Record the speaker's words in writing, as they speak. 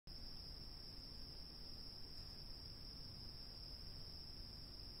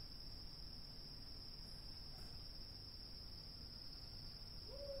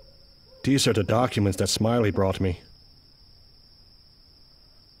These are the documents that Smiley brought me.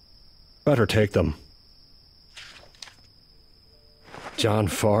 Better take them. John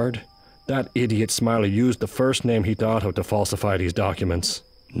Ford? That idiot Smiley used the first name he thought of to falsify these documents.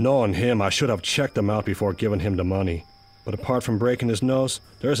 Knowing him, I should have checked them out before giving him the money. But apart from breaking his nose,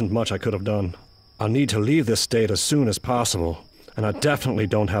 there isn't much I could have done. I'll need to leave this state as soon as possible, and I definitely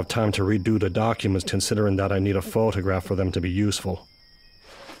don't have time to redo the documents considering that I need a photograph for them to be useful.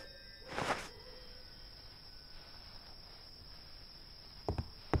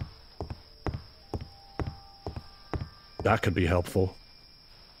 That could be helpful.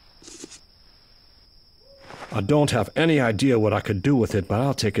 I don't have any idea what I could do with it, but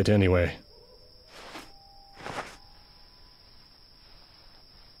I'll take it anyway.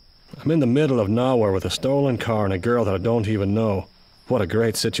 I'm in the middle of nowhere with a stolen car and a girl that I don't even know. What a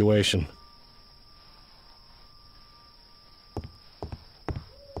great situation.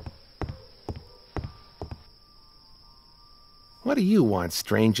 What do you want,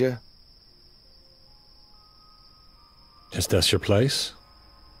 stranger? Is this your place?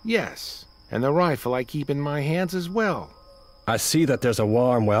 Yes, and the rifle I keep in my hands as well. I see that there's a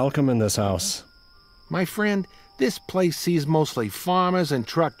warm welcome in this house. My friend, this place sees mostly farmers and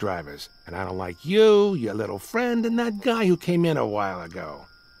truck drivers, and I don't like you, your little friend, and that guy who came in a while ago.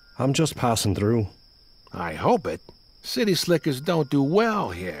 I'm just passing through. I hope it. City slickers don't do well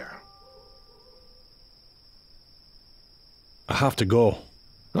here. I have to go.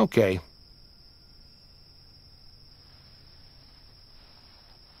 Okay.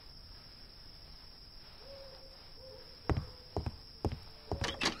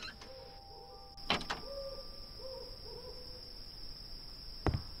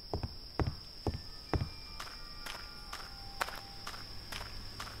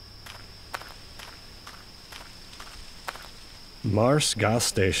 Mars gas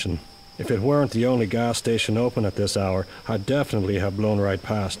station. If it weren't the only gas station open at this hour, I'd definitely have blown right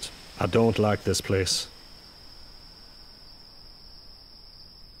past. I don't like this place.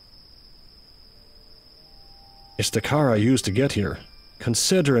 It's the car I used to get here.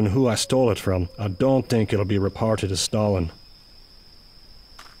 Considering who I stole it from, I don't think it'll be reported as stolen.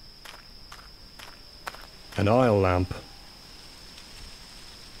 An oil lamp.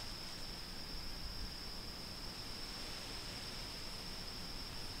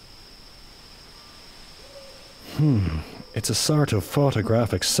 It's a sort of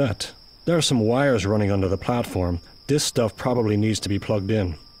photographic set. There are some wires running under the platform. This stuff probably needs to be plugged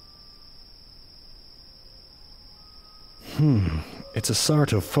in. It's a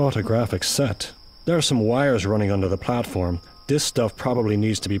sort of photographic set. There are some wires running under the platform. This stuff probably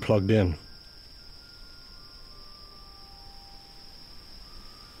needs to be plugged in.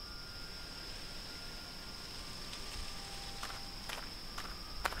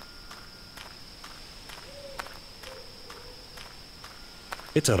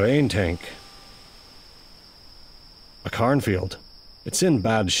 It's a rain tank. A cornfield. It's in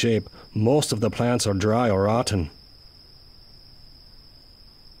bad shape. Most of the plants are dry or rotten.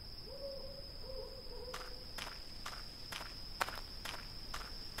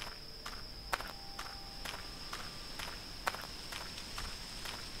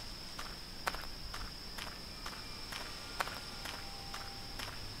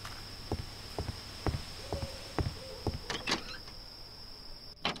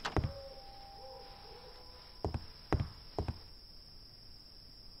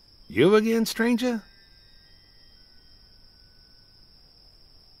 You again, stranger?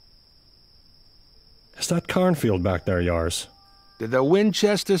 Is that cornfield back there yours? Did the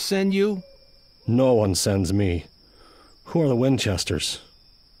Winchester send you? No one sends me. Who are the Winchesters?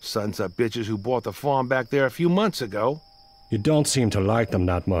 Sons of bitches who bought the farm back there a few months ago. You don't seem to like them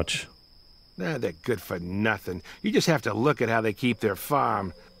that much. Nah, they're good for nothing. You just have to look at how they keep their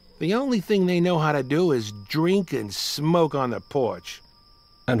farm. The only thing they know how to do is drink and smoke on the porch.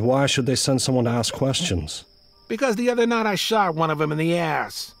 And why should they send someone to ask questions? Because the other night I shot one of them in the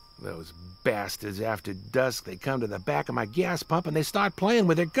ass. Those bastards, after dusk, they come to the back of my gas pump and they start playing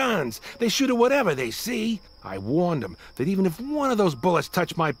with their guns. They shoot at whatever they see. I warned them that even if one of those bullets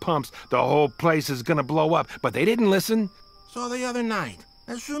touch my pumps, the whole place is gonna blow up, but they didn't listen. So the other night,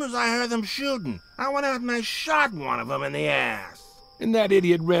 as soon as I heard them shooting, I went out and I shot one of them in the ass. And that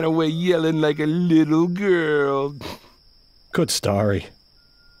idiot ran away yelling like a little girl. Good story.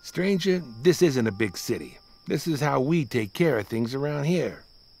 Stranger, this isn't a big city. This is how we take care of things around here.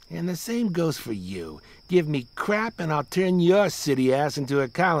 And the same goes for you. Give me crap and I'll turn your city ass into a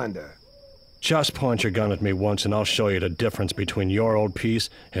calendar. Just point your gun at me once and I'll show you the difference between your old piece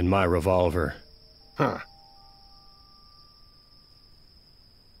and my revolver. Huh.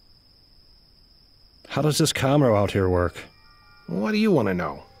 How does this camera out here work? What do you want to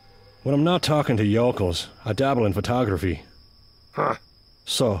know? When I'm not talking to yokels, I dabble in photography. Huh?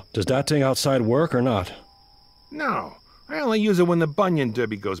 So, does that thing outside work or not? No. I only use it when the Bunyan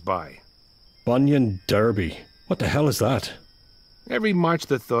Derby goes by. Bunyan Derby? What the hell is that? Every March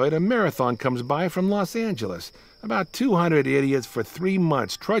the 3rd, a marathon comes by from Los Angeles. About 200 idiots for 3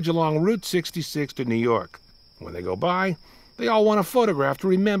 months trudge along Route 66 to New York. When they go by, they all want a photograph to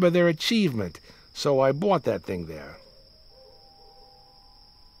remember their achievement. So I bought that thing there.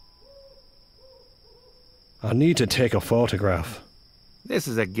 I need to take a photograph. This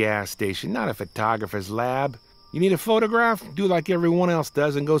is a gas station, not a photographer's lab. You need a photograph? Do like everyone else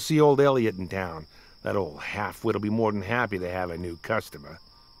does and go see old Elliot in town. That old half-wit will be more than happy to have a new customer.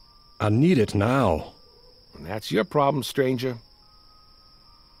 I need it now. And that's your problem, stranger.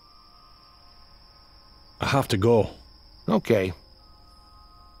 I have to go. Okay.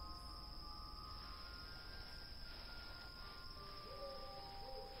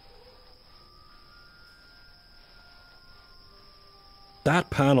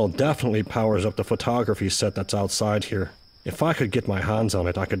 That panel definitely powers up the photography set that's outside here. If I could get my hands on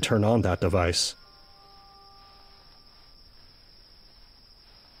it, I could turn on that device.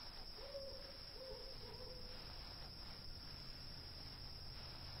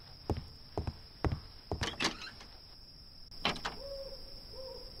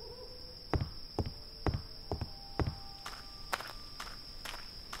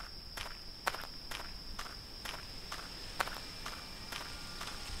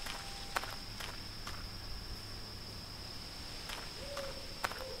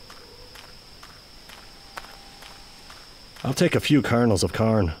 I'll take a few kernels of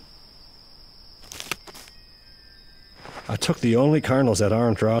corn. I took the only kernels that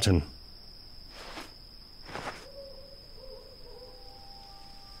aren't rotten.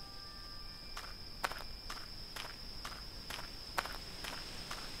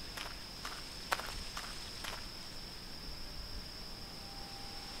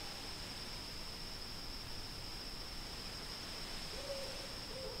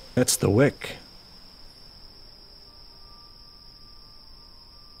 It's the wick.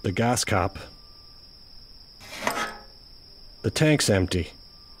 The gas cap. The tank's empty.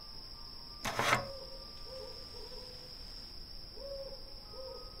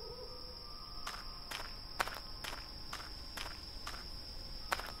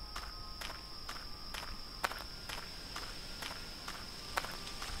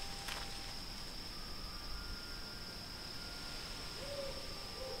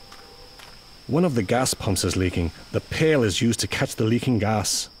 One of the gas pumps is leaking. The pail is used to catch the leaking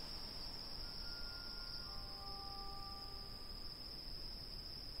gas.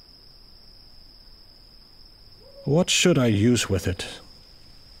 What should I use with it?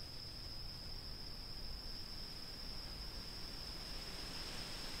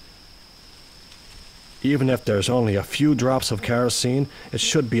 Even if there's only a few drops of kerosene, it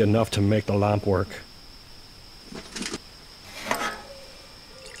should be enough to make the lamp work.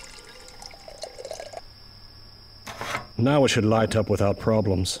 Now it should light up without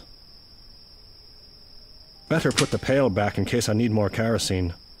problems. Better put the pail back in case I need more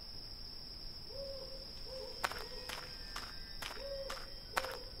kerosene.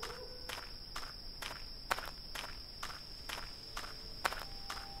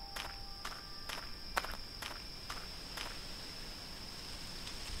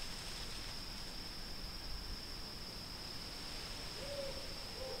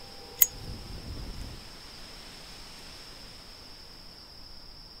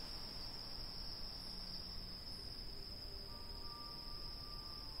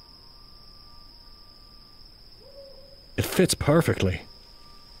 It fits perfectly.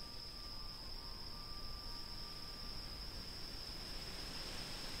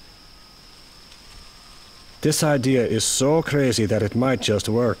 This idea is so crazy that it might just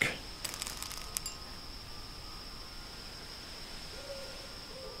work.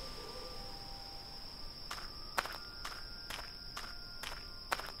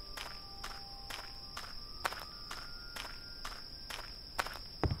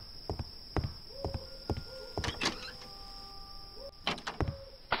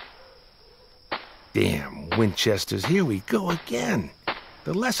 Damn, Winchesters, here we go again.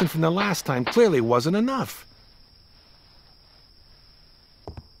 The lesson from the last time clearly wasn't enough.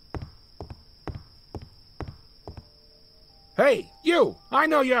 Hey, you! I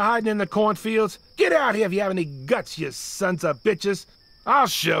know you're hiding in the cornfields. Get out here if you have any guts, you sons of bitches. I'll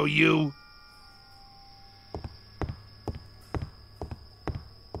show you.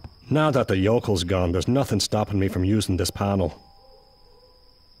 Now that the yokel's gone, there's nothing stopping me from using this panel.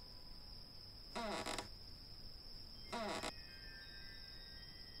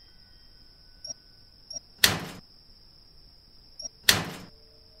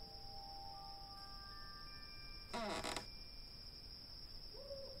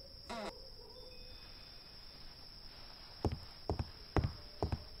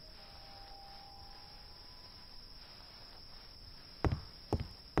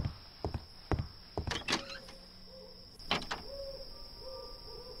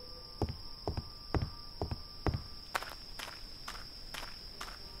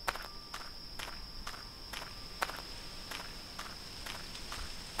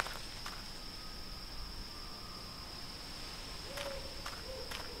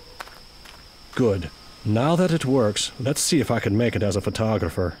 Good. Now that it works, let's see if I can make it as a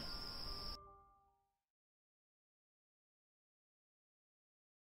photographer.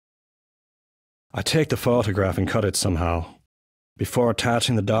 I take the photograph and cut it somehow. Before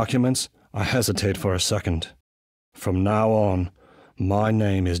attaching the documents, I hesitate for a second. From now on, my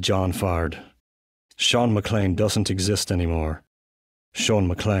name is John Fard. Sean McLean doesn't exist anymore. Sean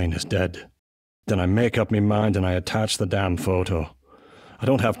McLean is dead. Then I make up my mind and I attach the damn photo. I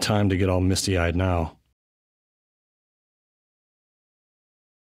don't have time to get all misty-eyed now.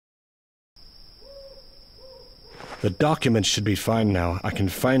 The documents should be fine now. I can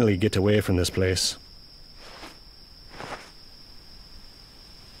finally get away from this place.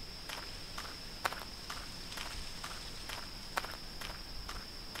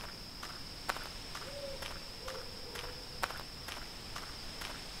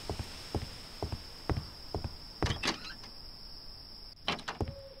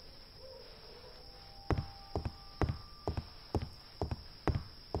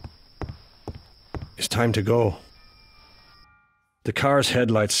 It's time to go. The car's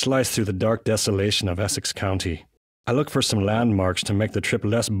headlights slice through the dark desolation of Essex County. I look for some landmarks to make the trip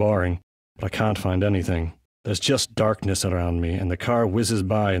less boring, but I can't find anything. There's just darkness around me, and the car whizzes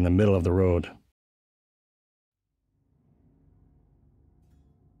by in the middle of the road.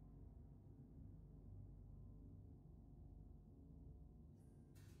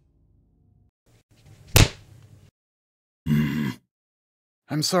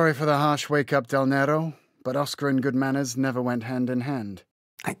 I'm sorry for the harsh wake-up, Del Nero, but Oscar and good manners never went hand in hand.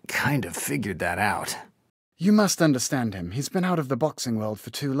 I kind of figured that out. You must understand him. He's been out of the boxing world for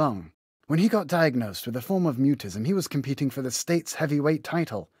too long. When he got diagnosed with a form of mutism, he was competing for the state's heavyweight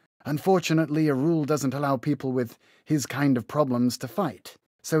title. Unfortunately, a rule doesn't allow people with his kind of problems to fight.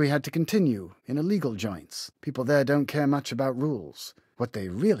 So he had to continue in illegal joints. People there don't care much about rules. What they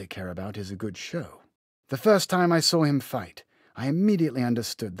really care about is a good show. The first time I saw him fight, I immediately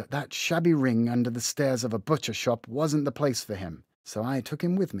understood that that shabby ring under the stairs of a butcher shop wasn't the place for him, so I took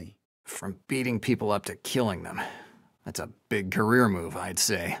him with me. From beating people up to killing them. That's a big career move, I'd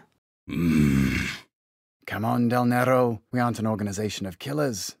say. Come on, Del Nero. We aren't an organization of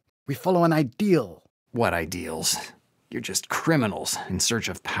killers. We follow an ideal. What ideals? You're just criminals in search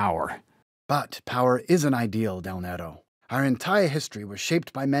of power. But power is an ideal, Del Nero. Our entire history was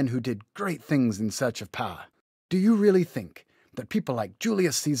shaped by men who did great things in search of power. Do you really think that people like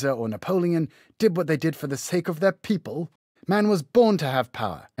Julius Caesar or Napoleon did what they did for the sake of their people? Man was born to have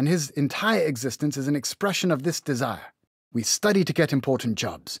power, and his entire existence is an expression of this desire. We study to get important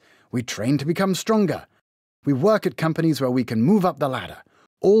jobs. We train to become stronger. We work at companies where we can move up the ladder.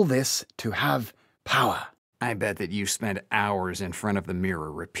 All this to have power. I bet that you spent hours in front of the mirror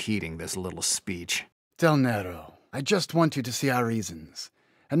repeating this little speech. Del Nero, I just want you to see our reasons.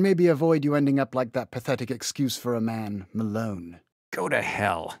 And maybe avoid you ending up like that pathetic excuse for a man, Malone. Go to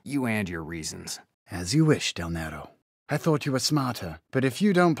hell, you and your reasons. As you wish, Del Nero. I thought you were smarter, but if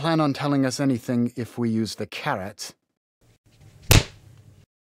you don't plan on telling us anything if we use the carrot...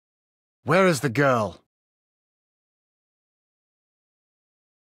 Where is the girl?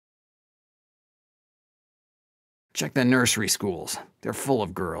 Check the nursery schools. They're full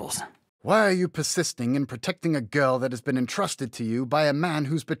of girls. Why are you persisting in protecting a girl that has been entrusted to you by a man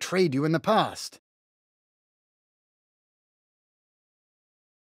who's betrayed you in the past?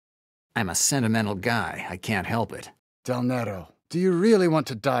 I'm a sentimental guy. I can't help it. Del Nero, do you really want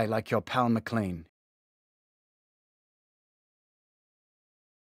to die like your pal McLean?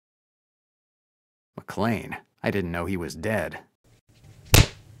 McLean? I didn't know he was dead.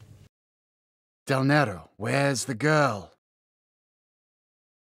 Del Nero, where's the girl?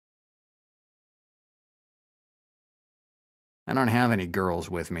 I don't have any girls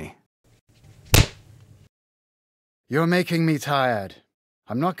with me. You're making me tired.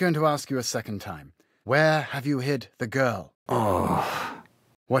 I'm not going to ask you a second time. Where have you hid the girl? Oh.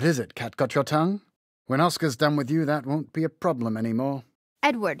 What is it, cat got your tongue? When Oscar's done with you, that won't be a problem anymore.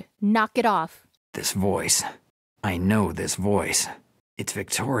 Edward, knock it off. This voice. I know this voice. It's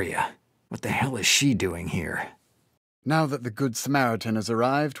Victoria. What the hell is she doing here? Now that the Good Samaritan has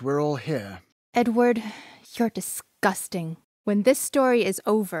arrived, we're all here. Edward, you're disgusting. When this story is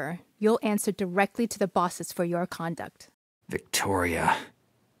over, you'll answer directly to the bosses for your conduct. Victoria.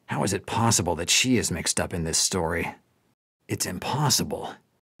 How is it possible that she is mixed up in this story? It's impossible.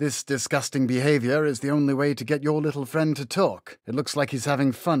 This disgusting behavior is the only way to get your little friend to talk. It looks like he's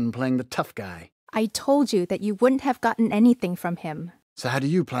having fun playing the tough guy. I told you that you wouldn't have gotten anything from him. So how do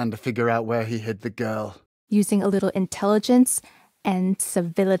you plan to figure out where he hid the girl? Using a little intelligence and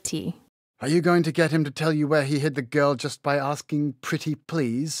civility. Are you going to get him to tell you where he hid the girl just by asking pretty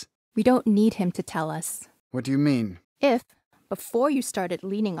please? We don't need him to tell us. What do you mean? If, before you started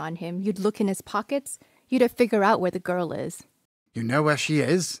leaning on him, you'd look in his pockets, you'd have figured out where the girl is. You know where she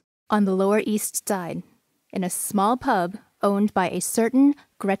is? On the Lower East Side, in a small pub owned by a certain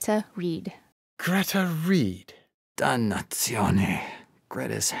Greta Reed. Greta Reed? Dannazione.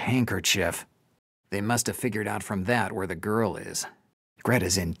 Greta's handkerchief. They must have figured out from that where the girl is.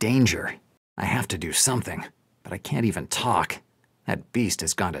 Greta's in danger. I have to do something, but I can't even talk. That beast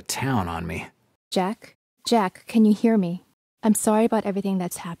has gone to town on me. Jack, can you hear me? I'm sorry about everything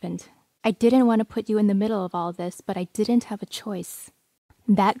that's happened. I didn't want to put you in the middle of all this, but I didn't have a choice.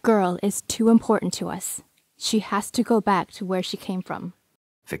 That girl is too important to us. She has to go back to where she came from.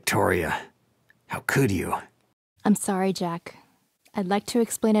 Victoria, how could you? I'm sorry, Jack. I'd like to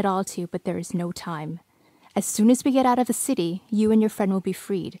explain it all to you, but there is no time. As soon as we get out of the city, you and your friend will be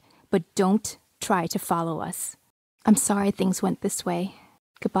freed, but don't try to follow us. I'm sorry things went this way.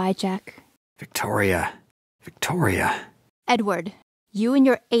 Goodbye, Jack. Victoria. Edward, you and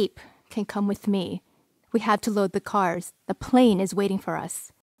your ape can come with me. We have to load the cars. The plane is waiting for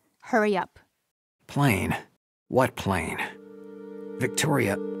us. Hurry up. Plane? What plane?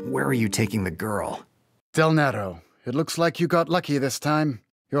 Victoria, where are you taking the girl? Del Nero, it looks like you got lucky this time.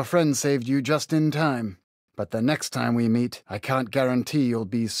 Your friend saved you just in time. But the next time we meet, I can't guarantee you'll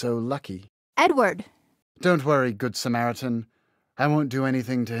be so lucky. Edward! Don't worry, Good Samaritan. I won't do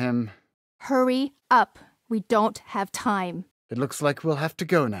anything to him. Hurry up. We don't have time. It looks like we'll have to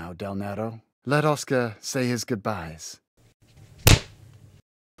go now, Del Nero. Let Oscar say his goodbyes.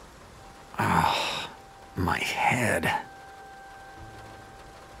 Ah, my head.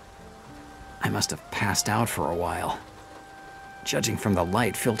 I must have passed out for a while. Judging from the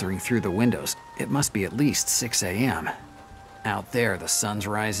light filtering through the windows, it must be at least 6 a.m. Out there, the sun's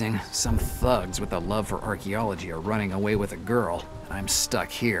rising. Some thugs with a love for archaeology are running away with a girl, and I'm stuck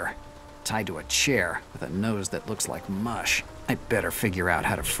here, tied to a chair with a nose that looks like mush. I better figure out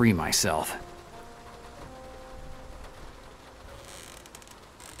how to free myself.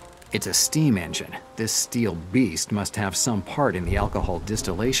 It's a steam engine. This steel beast must have some part in the alcohol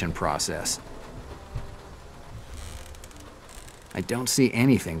distillation process. I don't see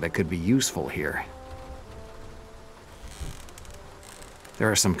anything that could be useful here. There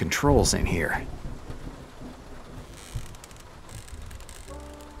are some controls in here.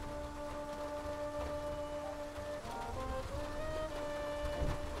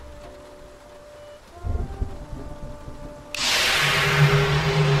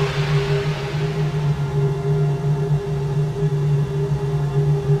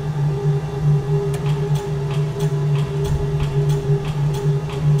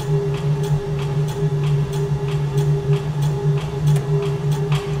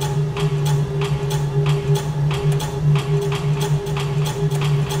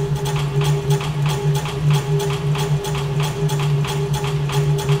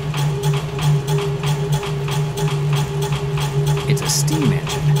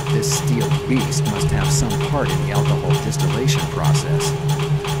 Beast must have some part in the alcohol distillation process.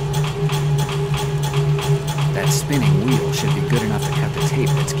 That spinning wheel should be good enough to cut the tape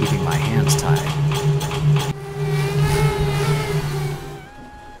that's keeping my hands tied.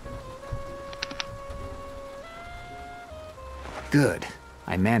 Good.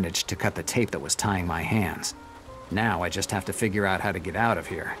 I managed to cut the tape that was tying my hands. Now I just have to figure out how to get out of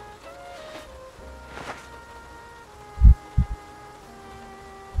here.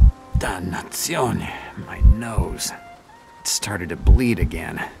 Dannazione, my nose. It started to bleed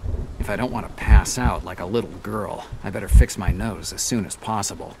again. If I don't want to pass out like a little girl, I better fix my nose as soon as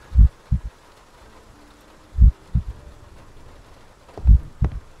possible.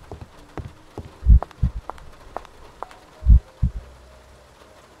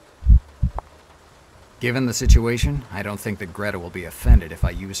 Given the situation, I don't think that Greta will be offended if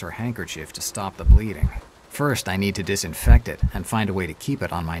I use her handkerchief to stop the bleeding. First, I need to disinfect it and find a way to keep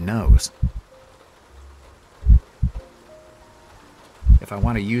it on my nose. If I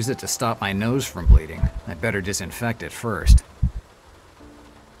want to use it to stop my nose from bleeding, I'd better disinfect it first.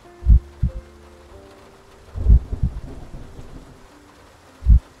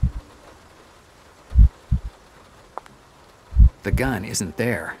 The gun isn't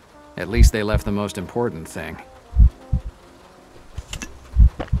there. At least they left the most important thing.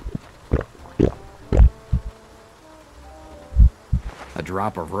 A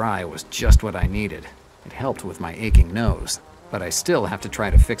drop of rye was just what I needed. It helped with my aching nose, but I still have to try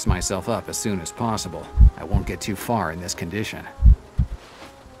to fix myself up as soon as possible. I won't get too far in this condition.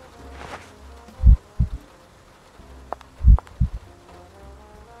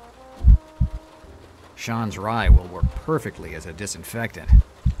 Sean's rye will work perfectly as a disinfectant.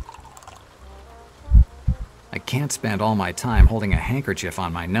 can't spend all my time holding a handkerchief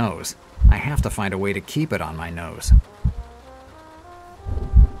on my nose. I have to find a way to keep it on my nose.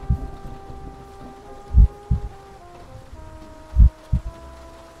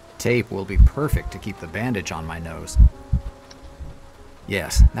 Tape will be perfect to keep the bandage on my nose.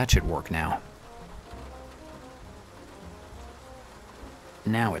 Yes, that should work now.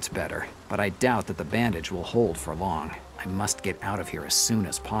 Now it's better, but I doubt that the bandage will hold for long. I must get out of here as soon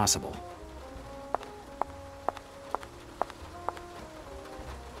as possible.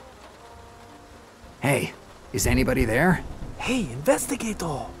 Hey, is anybody there? Hey,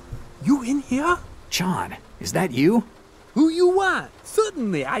 investigator! You in here? John, is that you? Who you want?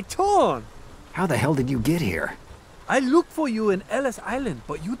 Certainly, I John. How the hell did you get here? I look for you in Ellis Island,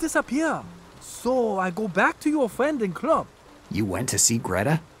 but you disappear. So I go back to your friend in club. You went to see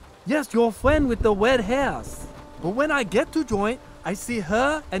Greta? Yes, your friend with the red hairs. But when I get to joint, I see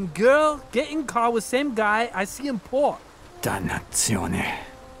her and girl get in car with same guy I see in port. Dannazione.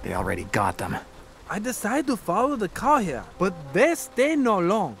 They already got them. I decide to follow the car here, but they stay no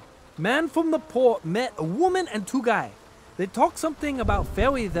long. Man from the port met a woman and two guys. They talked something about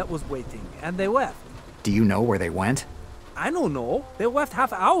ferry that was waiting, and they left. Do you know where they went? I don't know. They left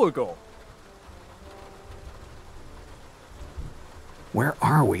half an hour ago. Where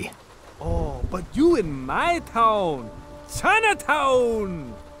are we? Oh, but you in my town.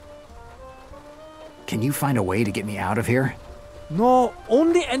 Chinatown! Can you find a way to get me out of here? No,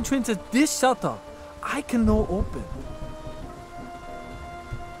 only entrance is this shutter. I can no open.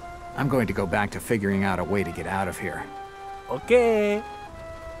 I'm going to go back to figuring out a way to get out of here. Okay.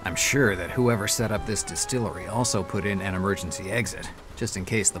 I'm sure that whoever set up this distillery also put in an emergency exit, just in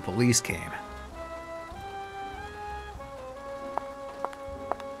case the police came.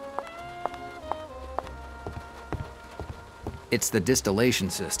 It's the distillation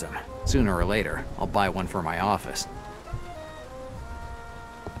system. Sooner or later, I'll buy one for my office.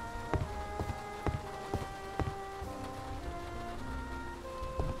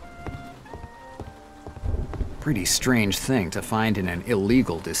 Pretty strange thing to find in an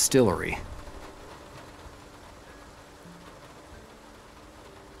illegal distillery.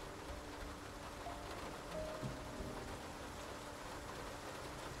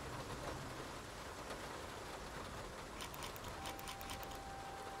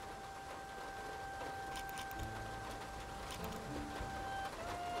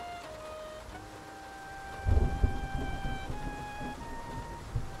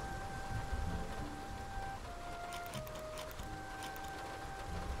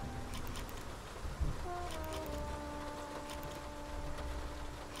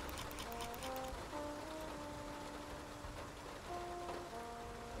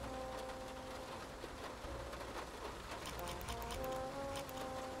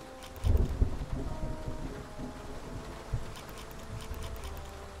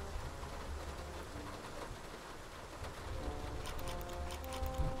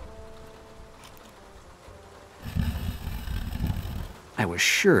 I was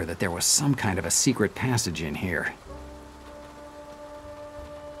sure that there was some kind of a secret passage in here.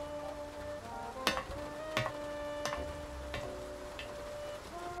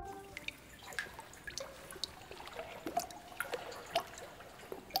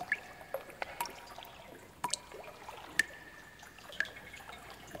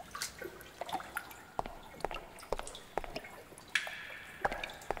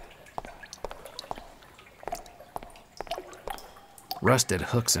 Rusted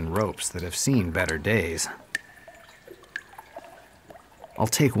hooks and ropes that have seen better days. I'll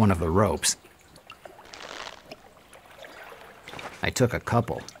take one of the ropes. I took a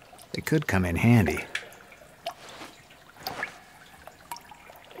couple. They could come in handy.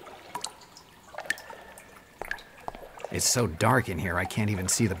 It's so dark in here I can't even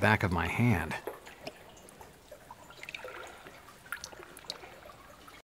see the back of my hand.